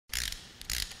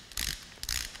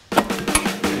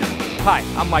Hi,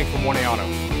 I'm Mike from 1A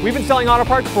Auto. We've been selling auto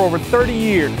parts for over 30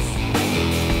 years.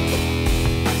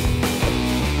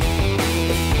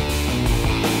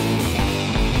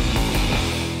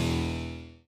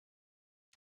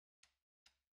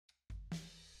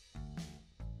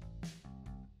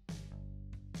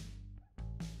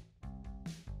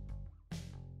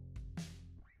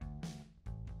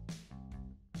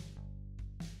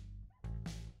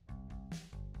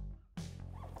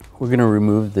 We're going to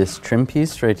remove this trim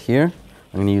piece right here.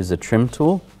 I'm going to use a trim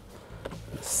tool,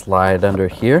 slide under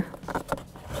here,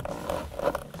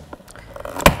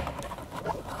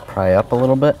 pry up a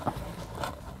little bit.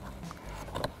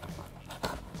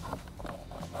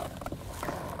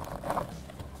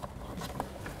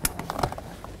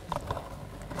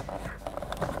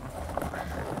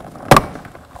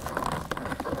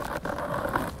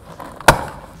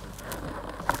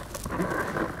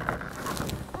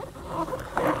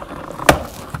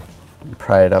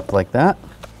 Pry it up like that.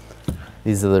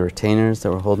 These are the retainers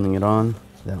that were holding it on.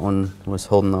 That one was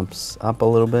holding us up a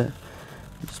little bit.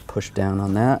 Just push down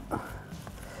on that.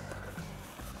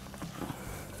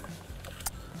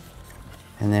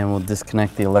 And then we'll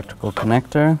disconnect the electrical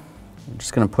connector. I'm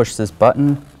just going to push this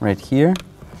button right here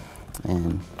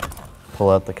and pull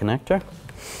out the connector.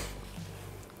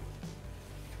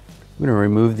 I'm going to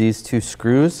remove these two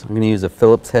screws. I'm going to use a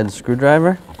Phillips head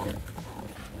screwdriver.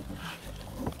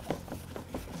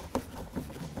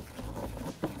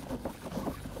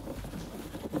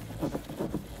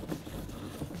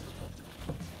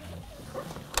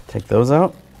 Take those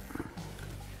out.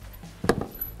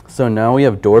 So now we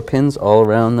have door pins all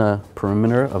around the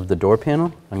perimeter of the door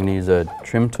panel. I'm going to use a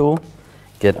trim tool,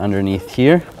 get underneath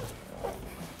here.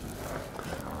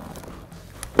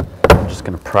 I'm just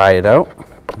going to pry it out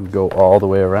and go all the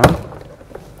way around.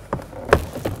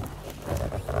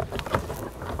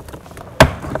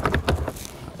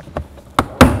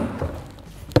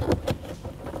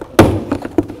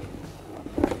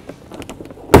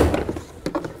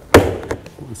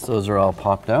 Once those are all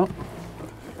popped out,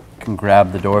 you can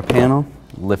grab the door panel,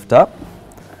 lift up,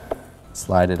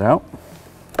 slide it out.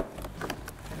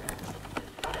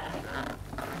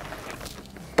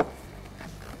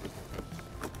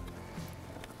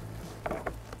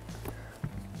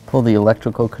 Pull the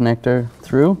electrical connector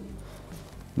through,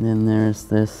 and then there's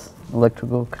this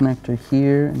electrical connector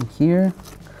here and here.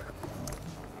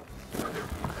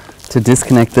 To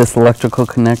disconnect this electrical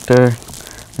connector,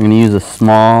 I'm going to use a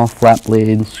small flat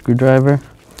blade screwdriver.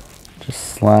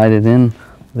 Just slide it in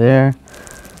there,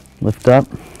 lift up,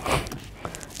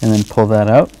 and then pull that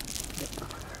out.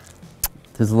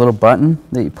 There's a little button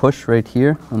that you push right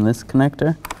here on this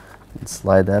connector and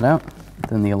slide that out.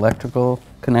 Then the electrical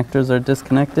connectors are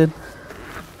disconnected.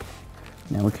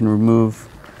 Now we can remove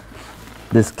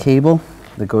this cable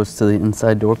that goes to the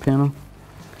inside door panel.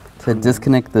 To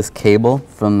disconnect this cable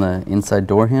from the inside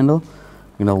door handle,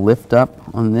 I'm going to lift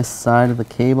up on this side of the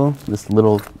cable, this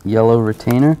little yellow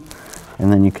retainer,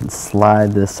 and then you can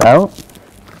slide this out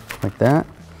like that,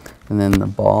 and then the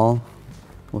ball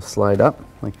will slide up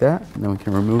like that, and then we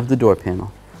can remove the door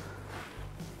panel.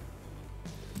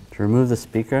 To remove the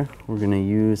speaker, we're going to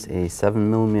use a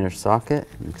 7mm socket,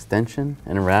 an extension,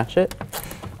 and a ratchet.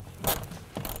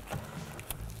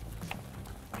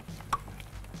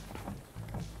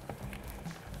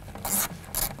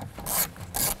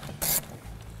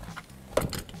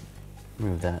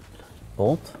 Remove that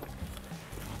bolt.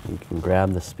 You can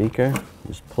grab the speaker,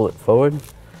 just pull it forward.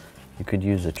 You could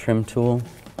use a trim tool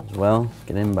as well,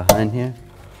 get in behind here.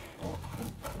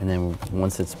 And then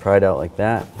once it's pried out like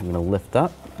that, I'm going to lift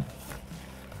up.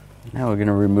 Now we're going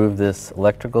to remove this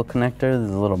electrical connector.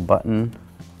 There's a little button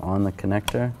on the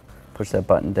connector. Push that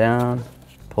button down,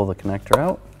 pull the connector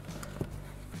out.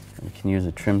 You can use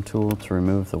a trim tool to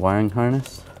remove the wiring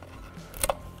harness.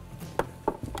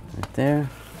 Right there.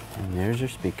 And there's your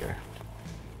speaker.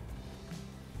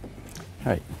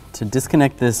 All right, to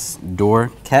disconnect this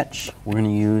door catch, we're going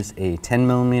to use a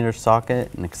 10mm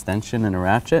socket, an extension, and a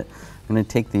ratchet. I'm going to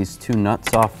take these two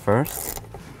nuts off first.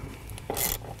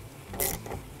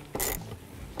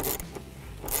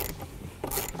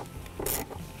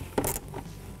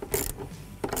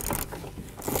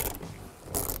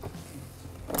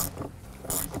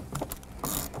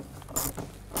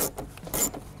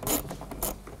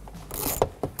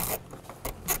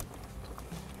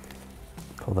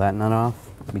 Pull that nut off.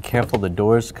 Be careful, the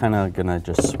door's kind of gonna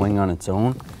just swing on its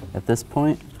own at this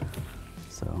point.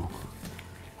 So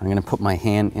I'm gonna put my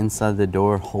hand inside the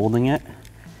door holding it,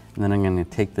 and then I'm gonna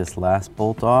take this last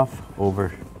bolt off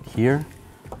over here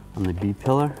on the B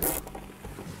pillar.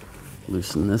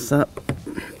 Loosen this up.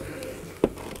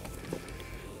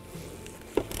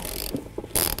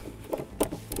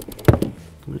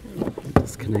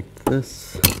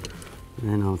 this,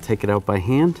 and I'll take it out by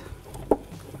hand.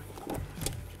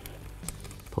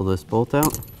 Pull this bolt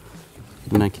out,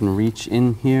 and I can reach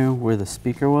in here where the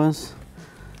speaker was,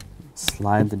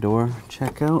 slide the door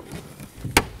check out,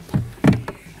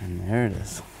 and there it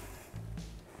is.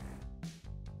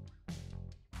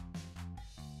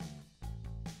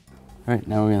 All right,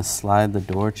 now we're going to slide the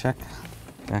door check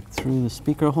back through the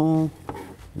speaker hole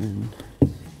and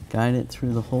guide it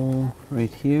through the hole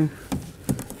right here.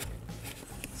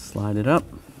 Slide it up.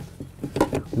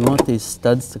 We want these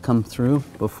studs to come through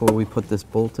before we put this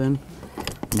bolt in.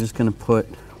 I'm just going to put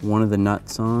one of the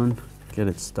nuts on, get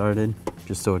it started,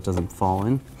 just so it doesn't fall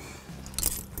in.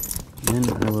 Then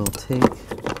I will take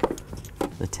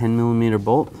the 10mm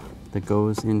bolt that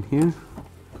goes in here.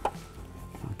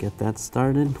 I'll get that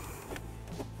started.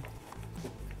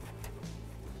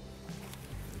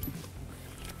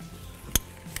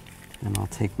 And I'll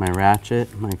take my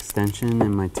ratchet, my extension,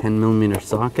 and my 10mm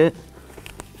socket,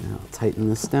 and I'll tighten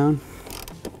this down.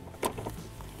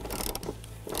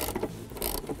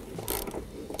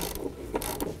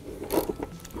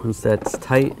 Once that's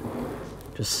tight,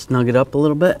 just snug it up a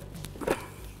little bit. And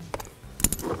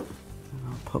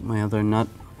I'll put my other nut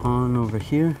on over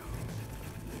here.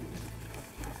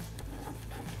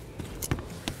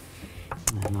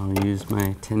 And I'll use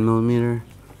my 10mm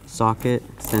socket,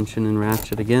 extension, and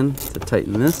ratchet again to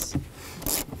tighten this.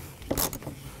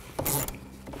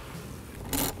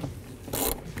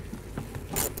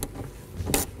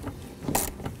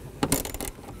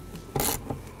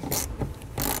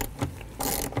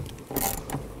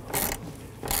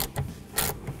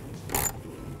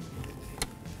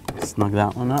 Snug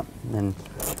that one up, and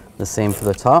the same for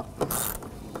the top.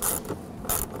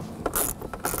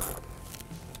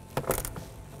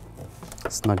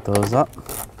 Snug those up.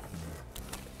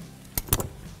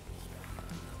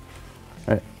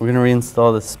 All right, we're going to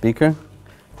reinstall the speaker.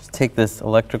 Just take this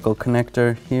electrical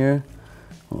connector here,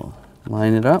 we'll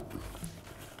line it up,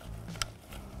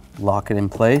 lock it in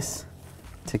place,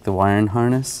 take the wiring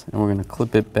harness, and we're going to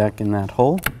clip it back in that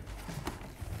hole.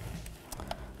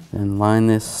 And line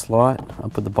this slot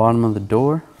up at the bottom of the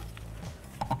door,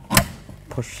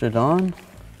 push it on,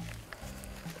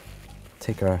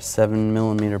 take our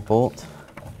 7mm bolt,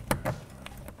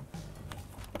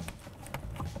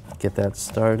 get that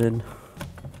started,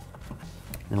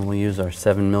 and we'll use our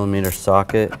 7mm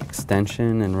socket,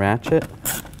 extension, and ratchet,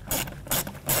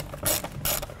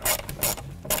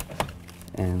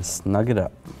 and snug it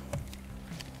up.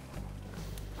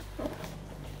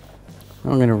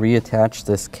 I'm going to reattach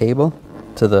this cable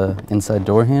to the inside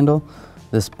door handle.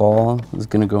 This ball is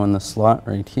going to go in the slot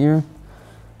right here. And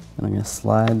I'm going to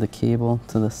slide the cable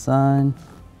to the side.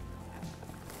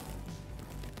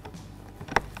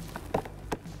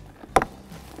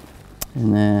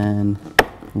 And then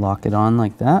lock it on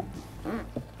like that.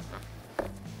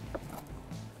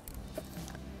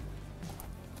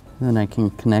 Then I can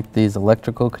connect these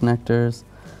electrical connectors.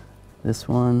 This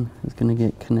one is going to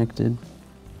get connected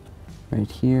right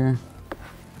here.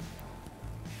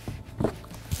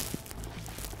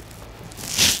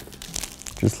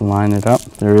 Just line it up.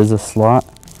 There is a slot.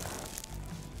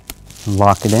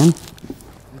 Lock it in.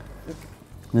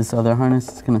 This other harness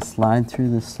is going to slide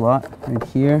through the slot right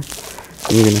here.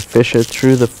 And you're going to fish it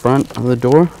through the front of the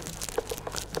door.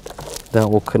 That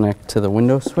will connect to the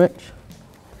window switch.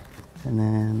 And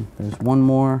then there's one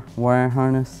more wire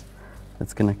harness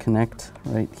that's going to connect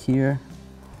right here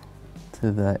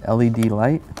to the LED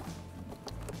light.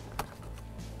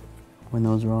 When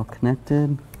those are all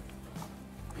connected,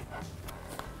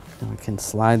 then we can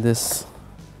slide this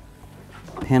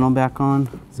panel back on.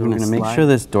 So we're going to make sure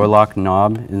this door lock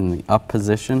knob is in the up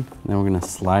position. Then we're going to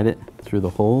slide it through the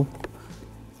hole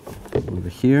over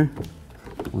here.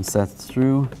 Once that's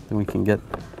through, then we can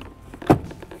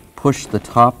push the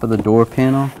top of the door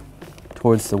panel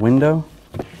towards the window.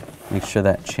 Make sure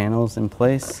that channel's in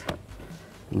place.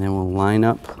 And then we'll line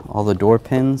up all the door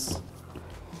pins.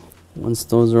 Once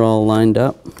those are all lined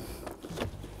up,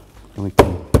 then we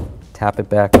can tap it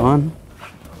back on.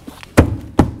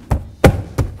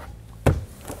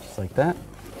 Just like that.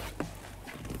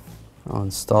 I'll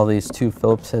install these two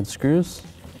Phillips head screws.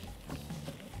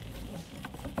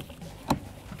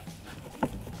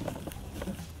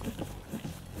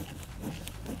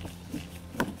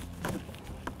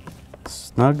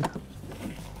 Snug.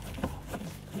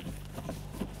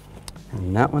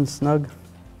 And that one's snug.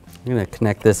 I'm going to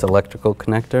connect this electrical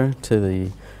connector to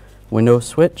the window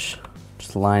switch.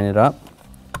 Just line it up,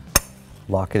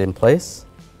 lock it in place.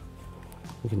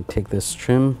 We can take this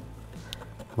trim,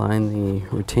 line the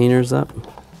retainers up,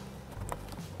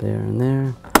 there and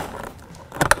there.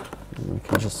 And we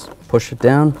can just push it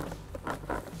down,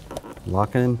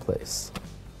 lock it in place.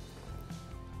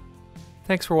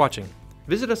 Thanks for watching.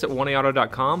 Visit us at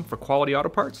 1AAuto.com for quality auto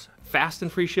parts, fast and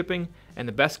free shipping, and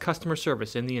the best customer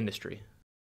service in the industry.